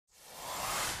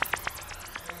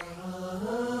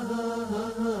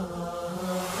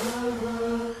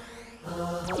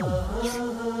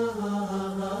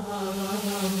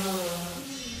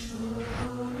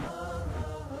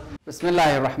بسم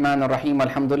الله الرحمن الرحيم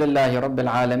الحمد لله رب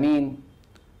العالمين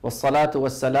والصلاة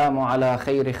والسلام على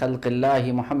خير خلق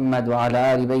الله محمد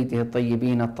وعلى آل بيته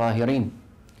الطيبين الطاهرين.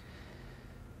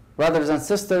 Brothers and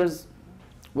sisters,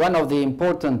 one of the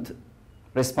important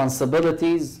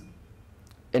responsibilities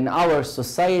in our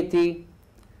society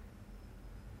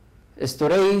is to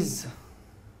raise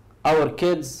our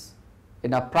kids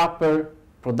in a proper,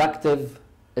 productive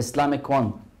Islamic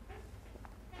one.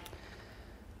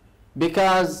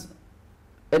 Because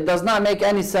it does not make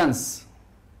any sense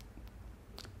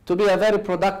to be a very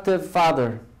productive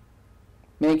father,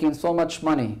 making so much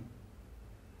money,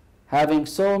 having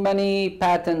so many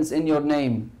patents in your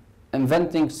name,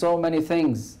 inventing so many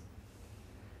things,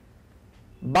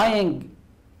 buying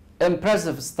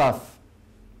impressive stuff,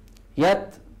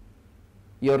 yet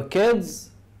your kids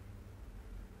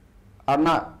are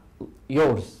not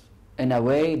yours. In a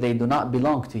way, they do not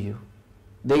belong to you.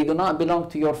 They do not belong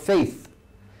to your faith.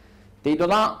 They do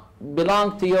not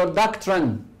belong to your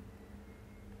doctrine.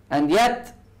 And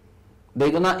yet, they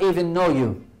do not even know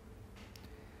you.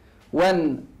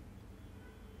 When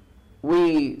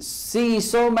we see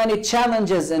so many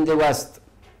challenges in the West,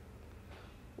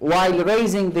 while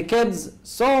raising the kids,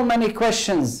 so many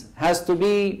questions have to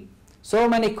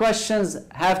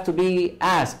be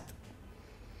asked.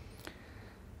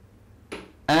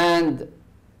 And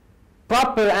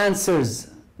proper answers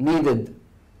needed.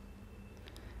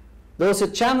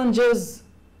 Those challenges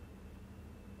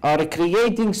are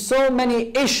creating so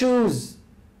many issues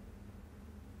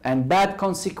and bad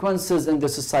consequences in the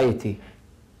society.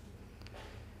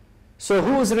 So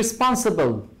who is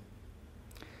responsible?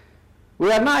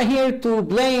 We are not here to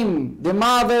blame the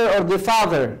mother or the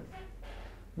father,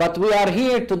 but we are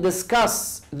here to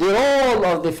discuss the role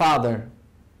of the father,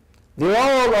 the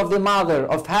role of the mother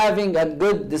of having a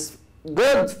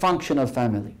good functional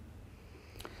family.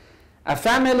 A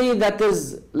family that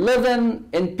is living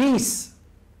in peace.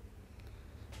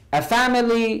 A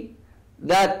family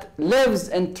that lives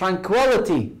in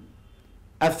tranquility.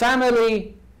 A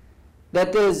family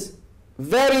that is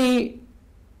very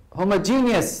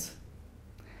homogeneous.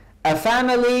 A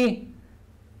family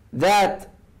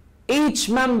that each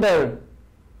member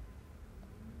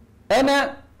in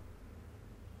it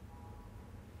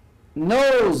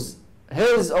knows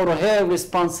his or her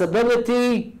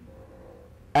responsibility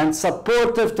and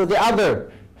supportive to the other.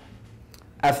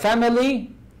 A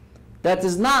family that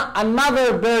is not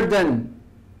another burden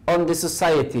on the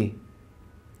society.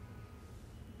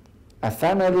 A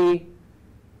family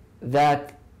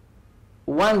that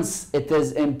once it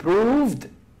is improved,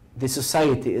 the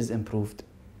society is improved.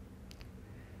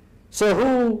 So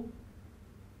who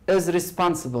is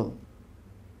responsible?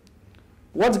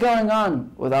 What's going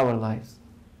on with our lives?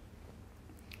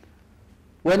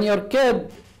 When your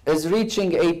kid is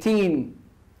reaching 18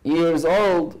 years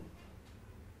old,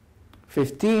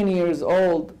 15 years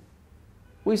old,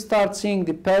 we start seeing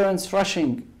the parents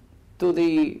rushing to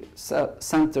the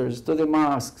centers, to the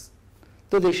mosques,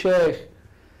 to the sheikh.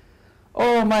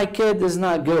 Oh, my kid is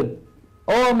not good.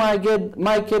 Oh, my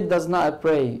kid does not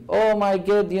pray. Oh, my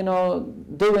kid,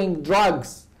 doing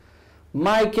drugs.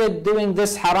 My kid doing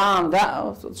this haram,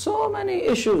 that. So many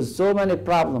issues, so many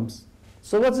problems.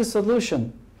 So what's the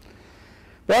solution?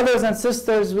 Brothers and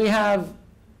sisters, we have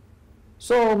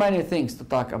so many things to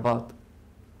talk about.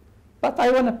 But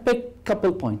I want to pick a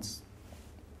couple points.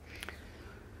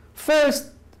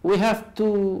 First, we have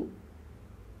to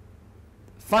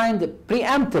find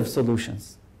preemptive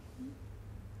solutions.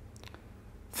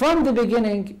 From the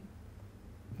beginning,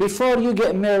 before you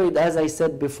get married, as I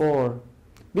said before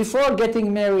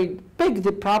getting married, pick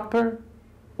the proper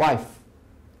wife.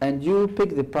 And you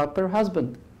pick the proper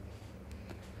husband.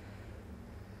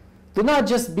 Do not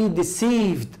just be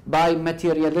deceived by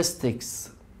materialistics.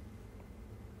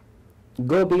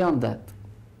 Go beyond that.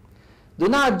 Do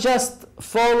not just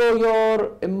follow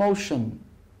your emotion.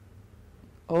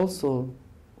 Also,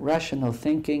 rational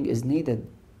thinking is needed.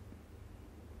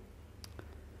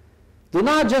 Do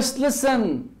not just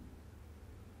listen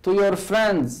to your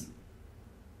friends.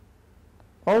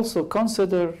 Also,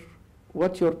 consider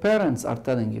what your parents are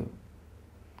telling you.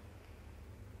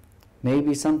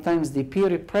 Maybe sometimes the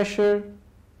peer pressure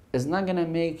is not going to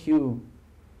make you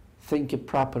think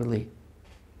properly.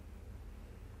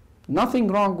 Nothing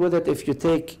wrong with it if you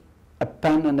take a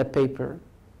pen and a paper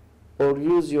or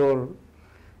use your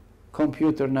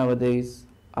computer nowadays,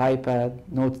 iPad,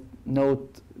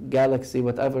 Note, Galaxy,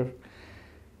 whatever,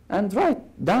 and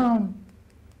write down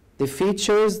the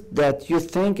features that you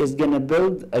think is going to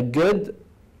build a good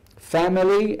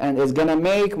family and is going to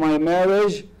make my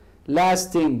marriage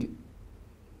lasting,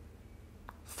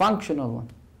 functional one.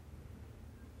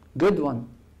 good one,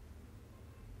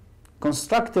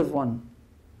 constructive one,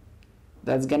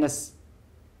 that's going to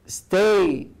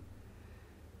stay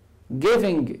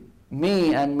giving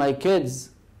me and my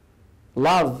kids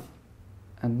love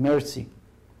and mercy.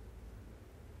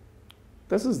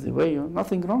 This is the way.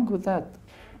 Nothing wrong with that.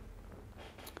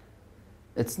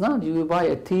 It's not you buy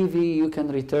a TV, you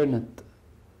can return it.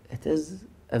 It is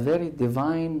a very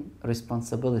divine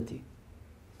responsibility.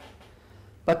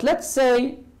 But let's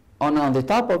say, on the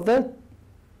top of that,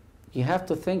 you have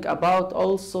to think about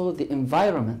also the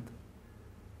environment.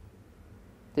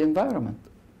 The environment.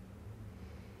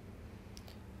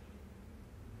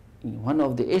 One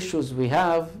of the issues we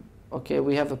have,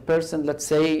 we have a person, let's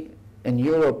say, in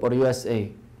Europe or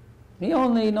USA. He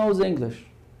only knows English.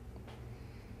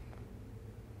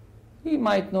 He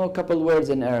might know a couple words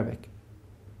in Arabic.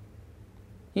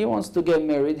 He wants to get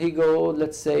married. He go,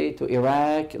 let's say, to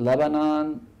Iraq,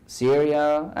 Lebanon,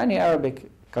 Syria, any Arabic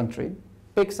country,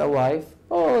 picks a wife.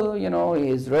 Oh, he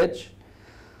is rich,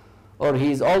 or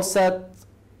he's all set.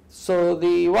 So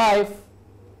the wife,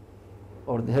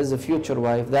 or his future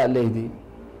wife, that lady,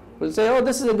 will say, oh,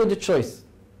 this is a good choice.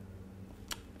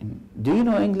 Do you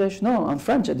know English? No, I'm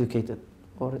French educated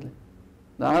already.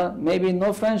 Maybe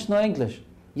no French, no English.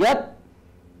 Yet,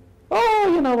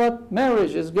 oh, you know what,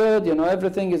 marriage is good,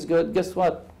 everything is good. Guess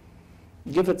what?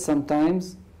 Give it some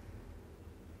times.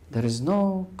 There is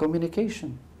no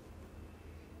communication.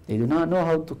 They do not know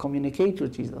how to communicate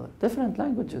with each other. Different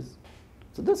languages.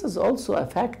 So this is also a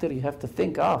factor you have to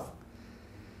think of.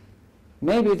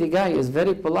 Maybe the guy is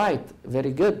very polite,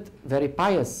 very good, very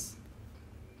pious,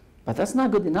 but that's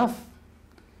not good enough.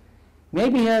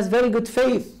 Maybe he has very good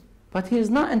faith, but he is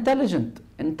not intelligent.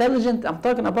 Intelligent, I'm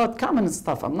talking about common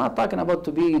stuff. I'm not talking about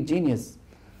to be a genius.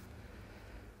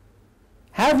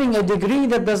 Having a degree,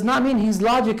 that does not mean he's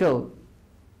logical.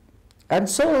 And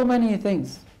so many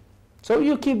things. So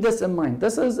you keep this in mind.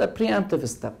 This is a preemptive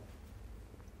step.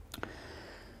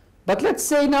 But let's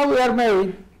say now we are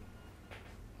married,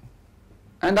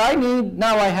 and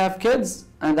now I have kids,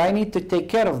 and I need to take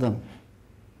care of them.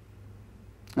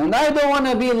 And I don't want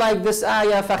to be like this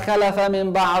ayah, فَخَلَفَ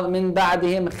مِن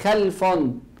بَعْدِهِمْ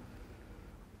خَلْفٌ.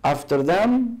 After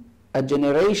them, a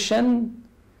generation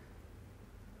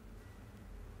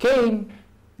came.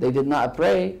 They did not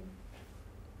pray.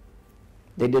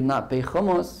 They did not pay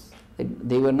khumus.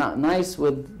 They were not nice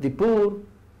with the poor.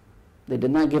 They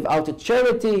did not give out to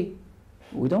charity.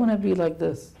 We don't want to be like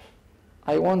this.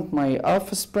 I want my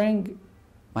offspring,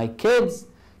 my kids,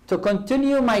 to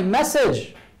continue my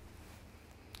message,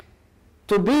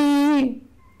 to be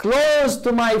close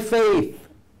to my faith,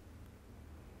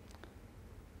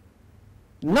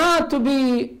 not to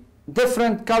be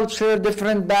different culture,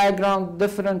 different background,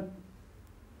 different.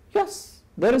 Yes,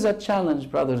 there is a challenge,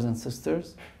 brothers and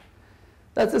sisters.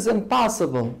 That is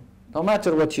impossible. No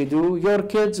matter what you do, your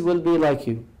kids will be like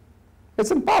you.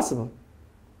 It's impossible.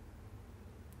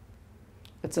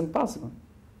 It's impossible.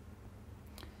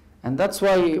 And that's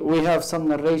why we have some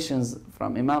narrations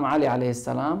from Imam Ali alayhi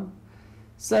salam,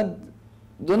 said,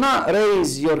 do not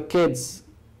raise your kids.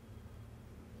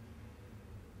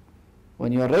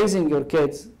 When you are raising your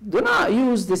kids, do not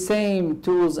use the same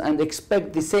tools and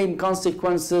expect the same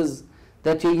consequences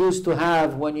that you used to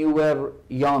have when you were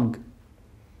young.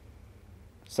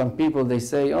 Some people, they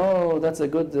say, oh, that's a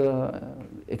good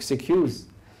excuse.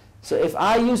 So if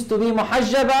I used to be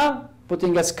muhajjaba,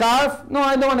 putting a scarf, no,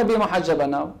 I don't want to be muhajjaba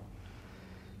now.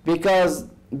 Because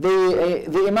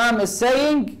the Imam is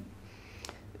saying,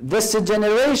 this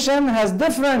generation has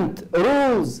different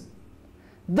rules,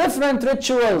 different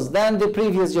rituals than the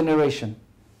previous generation.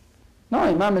 No,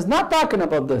 Imam is not talking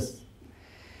about this.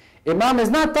 Imam is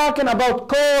not talking about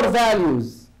core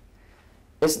values.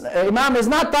 Imam is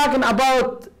not talking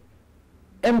about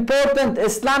important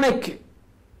Islamic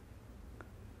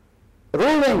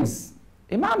rulings.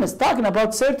 Imam is talking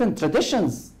about certain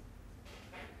traditions.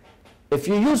 If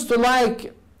you used to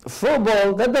like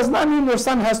football, that does not mean your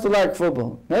son has to like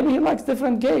football. Maybe he likes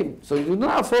different game. So you do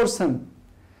not force him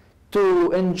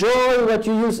to enjoy what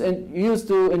you used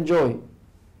to enjoy.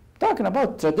 Talking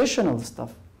about traditional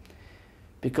stuff.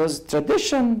 Because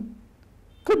tradition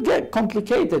could get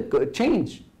complicated, could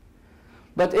change.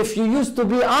 But if you used to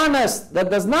be honest, that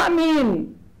does not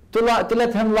mean to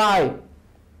let him lie.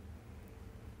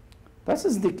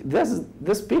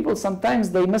 This people,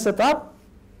 sometimes they mess it up,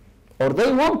 or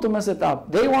they want to mess it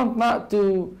up. They want not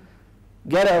to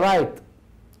get it right.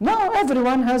 No,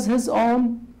 everyone has his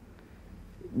own.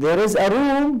 There is a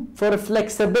room for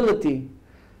flexibility,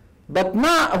 but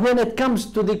not when it comes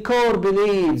to the core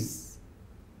beliefs.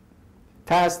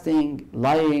 Fasting,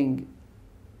 lying,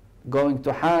 going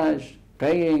to Hajj,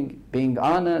 praying, being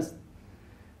honest.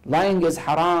 Lying is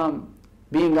haram.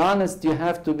 Being honest, you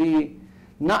have to be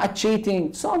not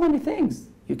cheating. So many things.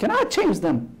 You cannot change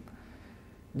them.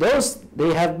 Those,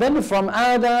 they have been from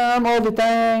Adam all the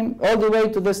time, all the way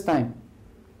to this time.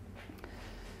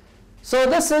 So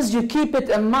this is, you keep it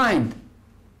in mind.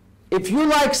 If you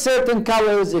like certain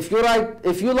colors, if you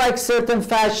like certain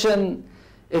fashion,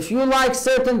 if you like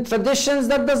certain traditions,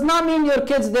 that does not mean your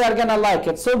kids, they are going to like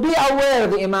it. So be aware,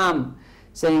 the Imam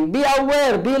saying, be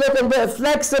aware, be a little bit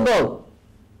flexible.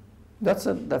 That's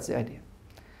the idea.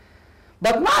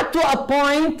 But not to a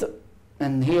point,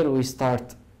 and here we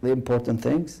start the important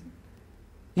things.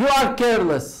 You are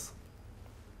careless.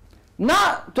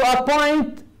 Not to a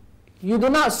point, you do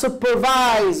not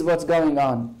supervise what's going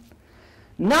on.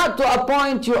 Not to a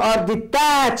point you are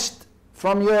detached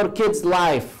from your kid's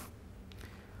life.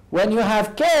 When you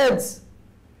have kids,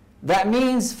 that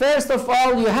means, first of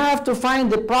all, you have to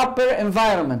find the proper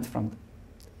environment from them.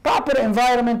 Proper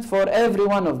environment for every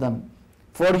one of them.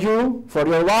 For you, for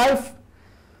your wife,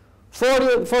 for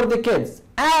the kids.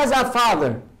 As a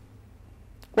father,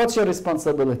 what's your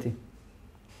responsibility?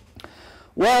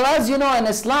 Well, as you know, in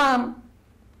Islam,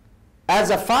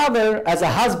 as a father, as a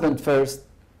husband first,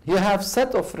 you have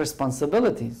set of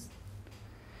responsibilities.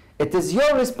 It is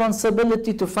your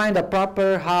responsibility to find a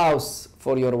proper house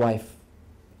for your wife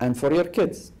and for your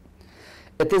kids.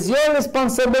 It is your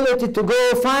responsibility to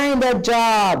go find a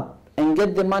job and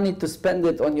get the money to spend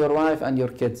it on your wife and your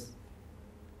kids.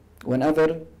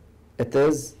 Whenever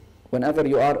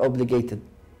you are obligated.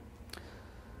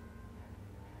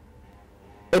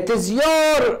 It is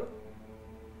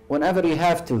whenever you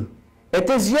have to. It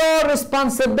is your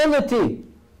responsibility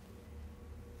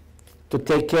to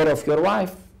take care of your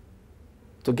wife,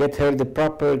 to get her the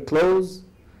proper clothes,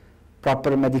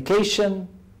 proper medication,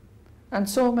 and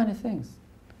so many things.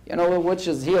 You know, which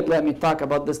is here, let me talk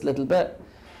about this little bit.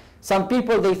 Some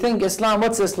people, they think Islam,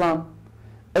 what's Islam?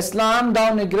 Islam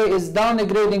is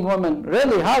downgrading women.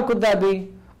 Really, how could that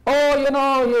be? Oh, you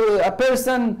know,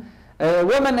 a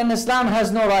woman in Islam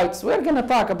has no rights. We're going to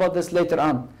talk about this later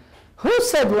on. Who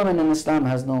said women in Islam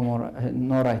has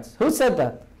no rights? Who said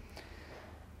that?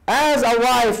 As a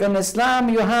wife in Islam,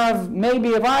 you have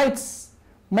maybe rights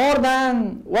more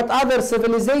than what other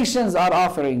civilizations are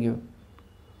offering you,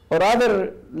 or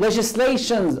other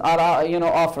legislations are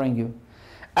offering you.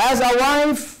 As a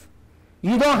wife,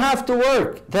 you don't have to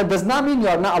work. That does not mean you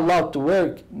are not allowed to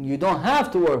work. You don't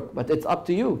have to work, but it's up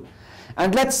to you.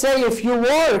 And let's say if you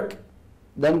work,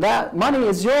 then that money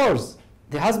is yours.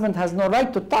 The husband has no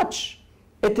right to touch.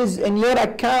 It is in your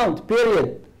account,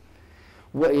 period.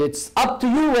 It's up to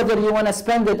you whether you want to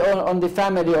spend it on the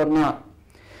family or not.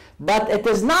 But it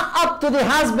is not up to the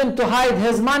husband to hide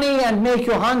his money and make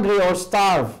you hungry or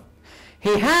starve.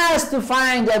 He has to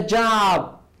find a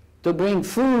job to bring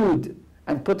food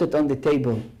and put it on the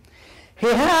table. He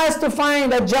has to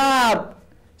find a job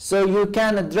so you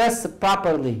can dress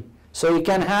properly, so you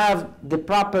can have the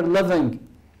proper living,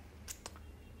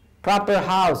 proper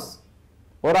house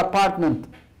or apartment.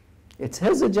 It's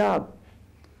his job.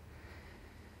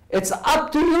 It's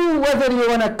up to you whether you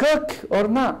want to cook or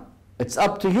not. It's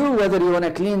up to you whether you want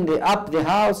to clean up the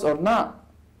house or not.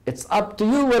 It's up to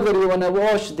you whether you want to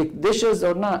wash the dishes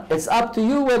or not. It's up to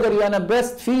you whether you want to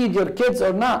breastfeed your kids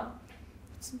or not.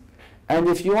 And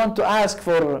if you want to ask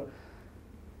for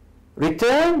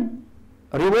reward,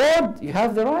 you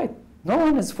have the right. No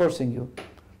one is forcing you.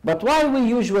 But why we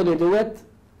usually do it?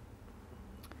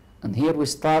 And here we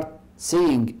start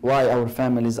seeing why our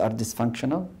families are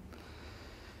dysfunctional.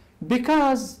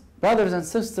 Because, brothers and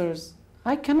sisters,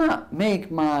 I cannot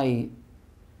make my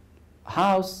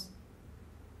house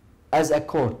as a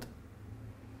court.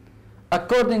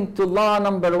 According to law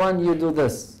number 1, you do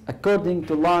this. According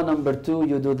to law number 2,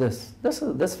 you do this.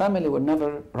 This family will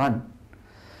never run.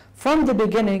 From the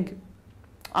beginning,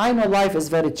 I know life is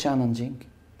very challenging.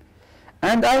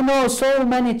 And I know so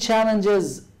many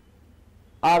challenges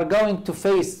are going to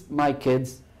face my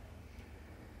kids,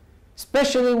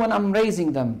 especially when I'm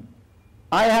raising them.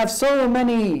 I have so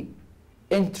many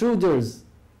intruders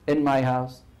in my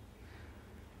house.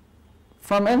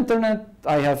 From internet,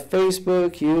 I have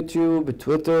Facebook, YouTube,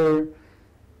 Twitter,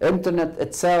 internet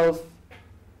itself.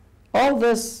 All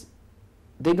this,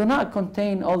 they do not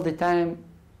contain all the time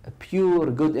pure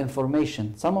good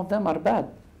information. Some of them are bad.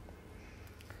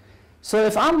 So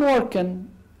if I'm working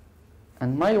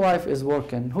and my wife is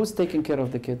working, who's taking care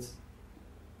of the kids?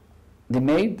 The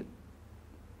maid?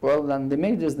 Well, then the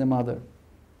maid is the mother.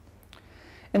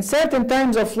 In certain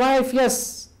times of life,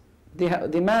 yes,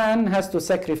 the man has to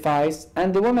sacrifice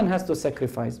and the woman has to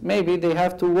sacrifice. Maybe they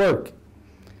have to work.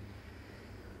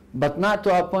 But not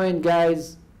to a point,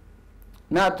 guys,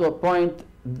 not to a point,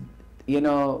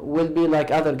 we'll be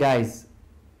like other guys.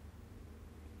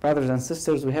 Brothers and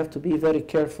sisters, we have to be very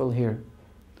careful here.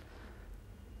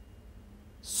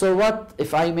 So what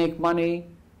if I make money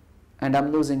and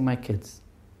I'm losing my kids?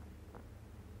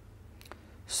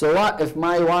 So what if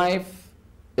my wife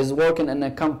is working in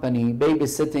a company,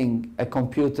 babysitting a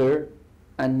computer,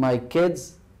 and my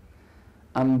kids,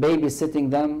 I'm babysitting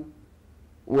them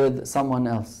with someone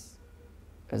else?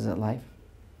 Is it life?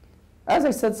 As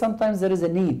I said, sometimes there is a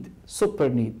need, super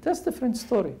need. That's a different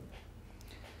story.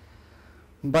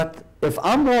 But if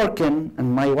I'm working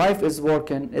and my wife is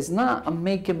working, it's not I'm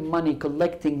making money,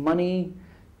 collecting money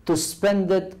to spend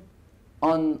it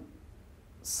on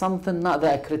something not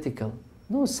that critical.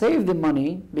 No, save the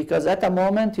money, because at a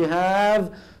moment you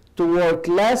have to work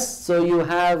less, so you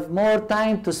have more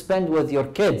time to spend with your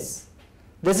kids.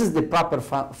 This is the proper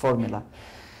formula.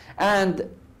 And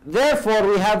therefore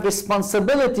we have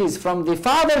responsibilities from the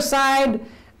father side,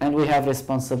 and we have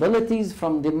responsibilities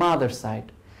from the mother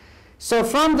side. So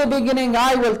from the beginning,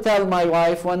 I will tell my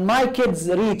wife, when my kids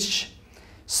reach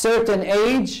certain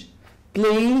age,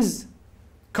 please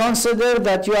consider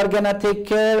that you are going to take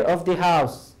care of the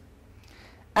house.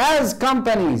 As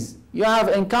companies,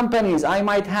 in companies, I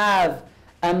might have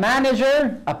a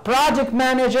manager, a project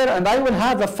manager, and I will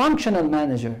have a functional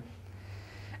manager.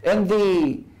 In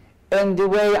the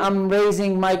way I'm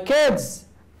raising my kids,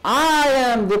 I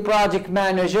am the project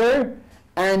manager,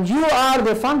 and you are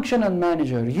the functional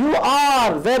manager. You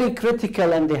are very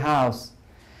critical in the house.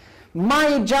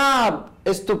 My job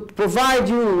is to provide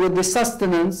you with the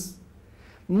sustenance.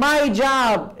 My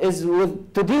job is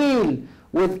to deal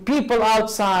with people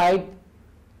outside,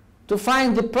 to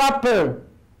find the proper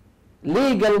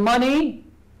legal money,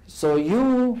 so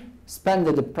you spend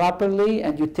it properly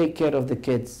and you take care of the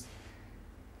kids.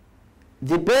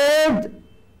 The bird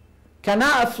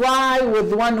cannot fly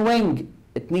with one wing.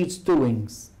 It needs two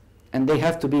wings, and they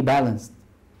have to be balanced.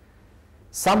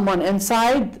 Someone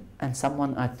inside and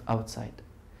someone outside.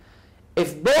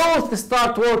 If both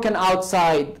start working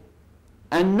outside,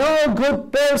 and no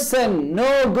good person,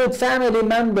 no good family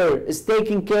member is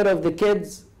taking care of the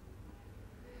kids,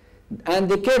 and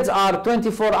the kids are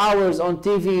 24 hours on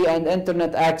TV and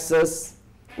internet access,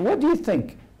 what do you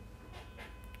think?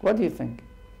 What do you think?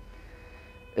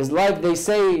 It's like they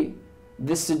say,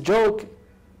 this is a joke.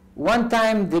 One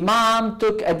time the mom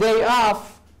took a day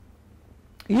off.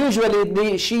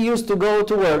 Usually she used to go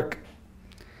to work.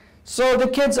 So the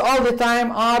kids all the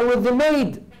time are with the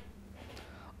maid,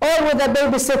 or with a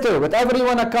babysitter, whatever you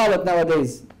want to call it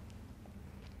nowadays.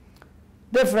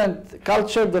 Different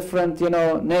culture, different,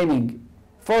 naming.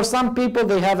 For some people,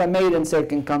 they have a maid in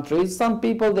certain countries. Some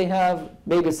people, they have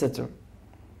babysitter.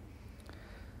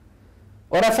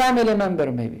 Or a family member,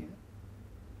 maybe.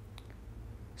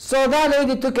 So that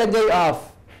lady took a day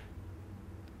off.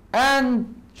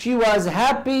 And she was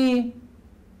happy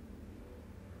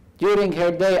during her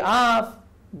day off,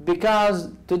 because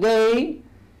today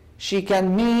she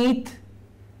can meet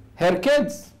her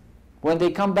kids when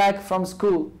they come back from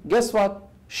school. Guess what?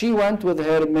 She went with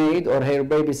her maid or her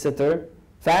babysitter,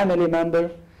 family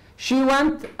member. She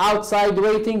went outside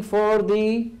waiting for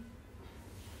the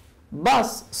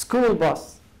bus, school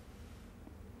bus.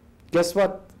 Guess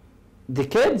what? The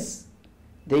kids,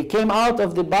 they came out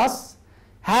of the bus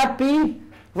happy,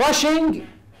 rushing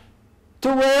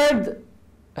toward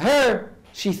her.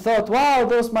 She thought, wow,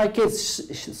 those my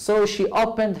kids. So she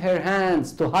opened her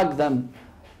hands to hug them.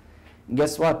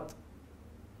 Guess what?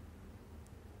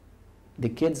 The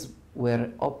kids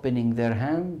were opening their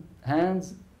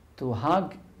hands to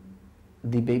hug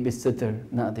the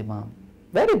babysitter, not the mom.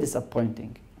 Very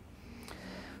disappointing.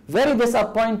 Very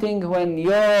disappointing when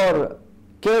your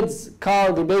kids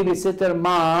call the babysitter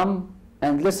mom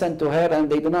and listen to her, and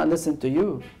they do not listen to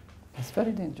you. It's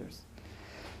very dangerous.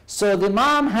 So the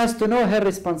mom has to know her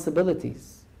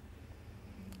responsibilities.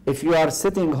 If you are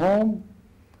sitting home,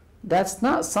 that's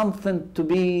not something to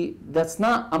be,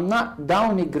 I'm not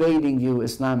downgrading you,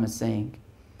 Islam is saying.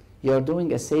 You're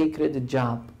doing a sacred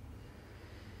job.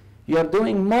 You're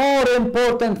doing more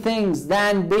important things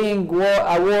than being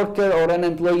a worker or an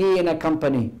employee in a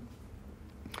company.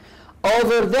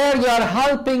 Over there, you are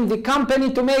helping the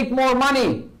company to make more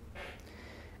money.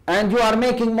 And you are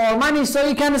making more money so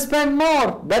you can spend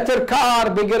more. Better car,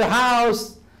 bigger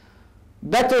house,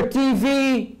 better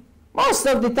TV. Most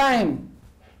of the time,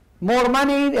 more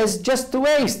money is just to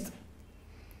waste.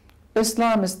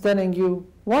 Islam is telling you,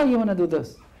 why you want to do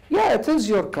this? Yeah, it is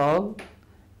your call.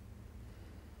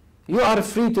 You are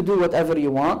free to do whatever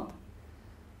you want.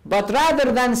 But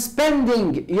rather than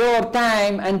spending your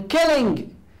time and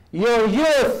killing your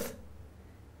youth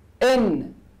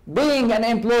in being an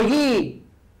employee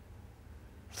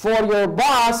for your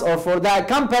boss or for that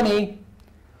company,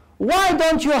 why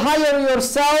don't you hire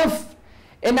yourself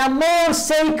in a more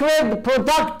sacred,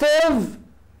 productive,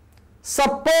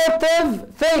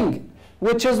 supportive thing,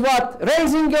 which is what?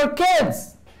 Raising your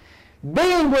kids,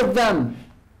 being with them,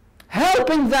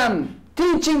 helping them,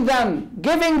 teaching them,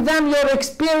 giving them your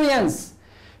experience,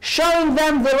 showing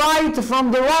them the right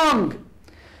from the wrong.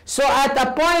 So at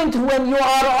a point when you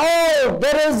are old,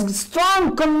 there is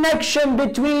strong connection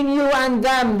between you and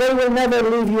them. They will never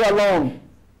leave you alone.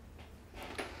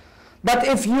 But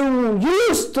if you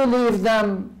used to leave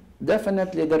them,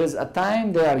 definitely there is a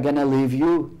time they are going to leave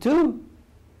you too.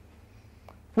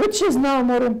 Which is now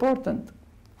more important?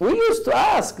 We used to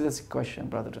ask this question,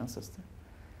 brothers and sisters.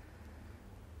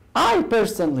 I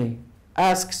personally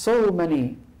ask so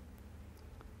many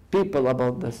people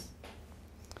about this.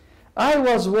 I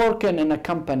was working in a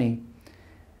company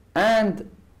and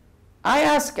I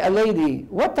asked a lady,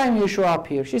 what time you show up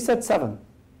here? She said 7. I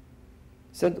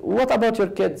said, what about your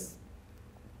kids?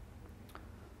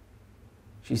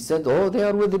 She said, oh, they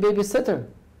are with the babysitter.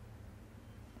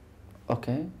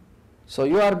 Okay. So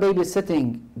you are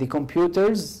babysitting the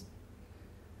computers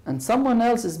and someone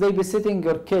else is babysitting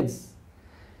your kids.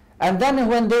 And then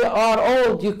when they are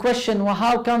old, you question, well,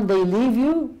 how come they leave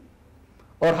you?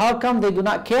 Or how come they do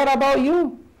not care about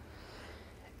you?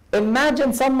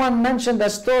 Imagine someone mentioned a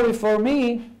story for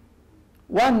me.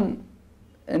 One,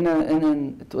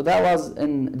 that was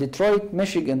in Detroit,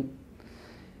 Michigan.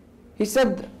 He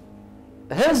said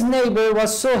his neighbor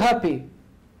was so happy.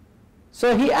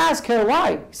 So he asked her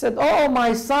why. He said, oh,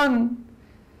 my son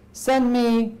sent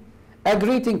me a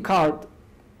greeting card.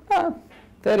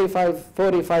 35,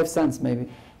 45 cents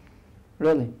maybe.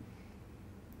 Really.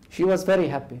 She was very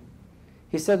happy.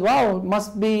 He said, wow,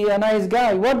 must be a nice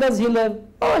guy. Where does he live?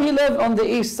 Oh, he lives on the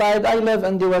east side. I live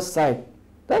on the west side.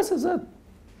 This is it.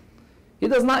 He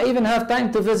does not even have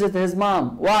time to visit his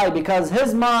mom. Why? Because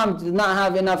his mom did not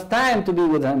have enough time to be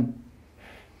with him.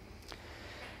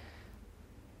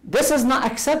 This is not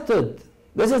accepted.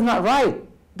 This is not right.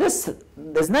 This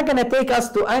is not going to take us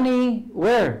to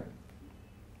anywhere.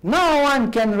 No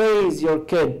one can raise your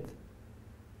kid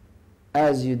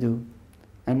as you do.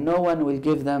 And no one will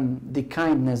give them the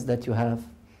kindness that you have.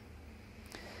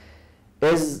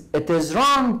 It is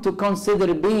wrong to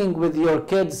consider being with your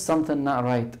kids something not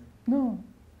right. No.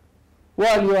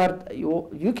 Well,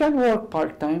 you can work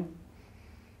part-time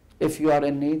if you are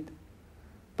in need.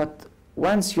 But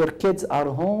once your kids are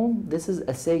home, this is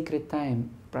a sacred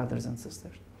time, brothers and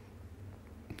sisters.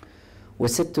 We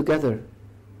sit together.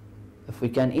 If we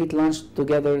can eat lunch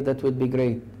together, that would be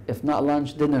great. If not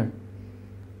lunch, dinner.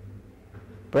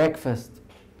 Breakfast.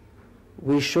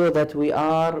 We show that we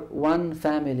are one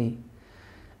family.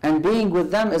 And being with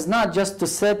them is not just to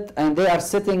sit and they are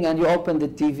sitting and you open the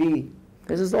TV.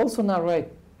 This is also not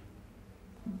right.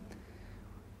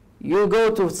 You go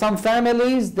to some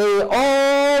families, they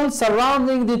all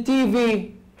surrounding the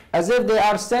TV as if they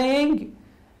are saying,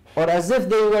 or as if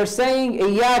they were saying,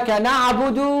 إِيَّاكَ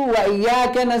نَعْبُدُ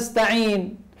وَإِيَّاكَ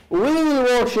نَسْتَعِينُ. We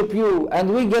worship you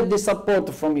and we get the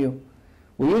support from you.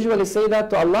 We usually say that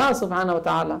to Allah subhanahu wa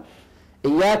ta'ala.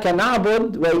 إِيَّاكَ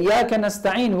نَعْبُدُ وَإِيَّاكَ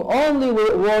نَسْتَعِينُ. We only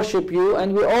worship you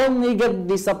and we only get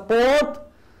the support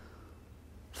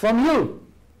from you.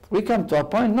 We come to a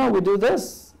point, no, we do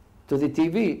this to the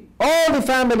TV. All the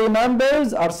family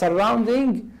members are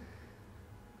surrounding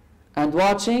and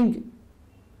watching,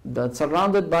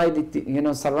 surrounded by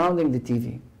the, surrounding the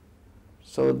TV.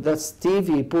 So that's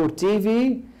TV, poor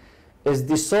TV is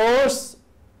the source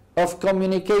of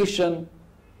communication.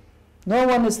 No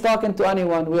one is talking to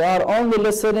anyone. We are only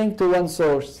listening to one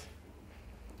source.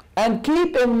 And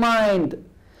keep in mind,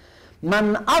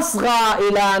 مَنْ أَصْغَى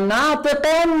إِلَى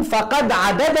نَاطِقٍ فَقَدْ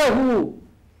عَبَدَهُ.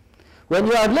 When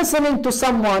you are listening to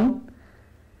someone,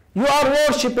 you are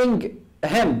worshipping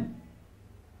him.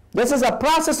 This is a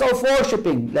process of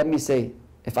worshipping, let me say,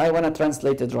 if I want to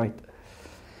translate it right.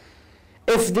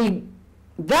 If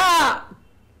that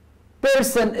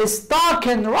person is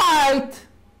talking right,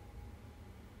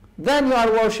 then you are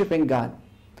worshipping God.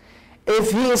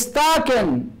 If he is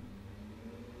talking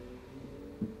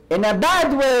in a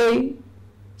bad way,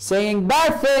 saying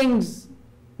bad things,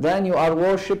 then you are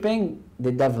worshipping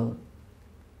the devil.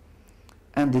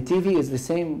 And the TV is the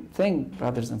same thing,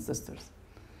 brothers and sisters.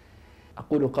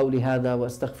 أقول قولي هذا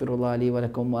وأستغفر الله لي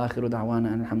ولكم وآخر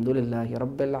دعوانا أن الحمد لله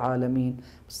رب العالمين.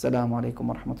 السلام عليكم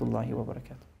ورحمة الله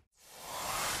وبركاته.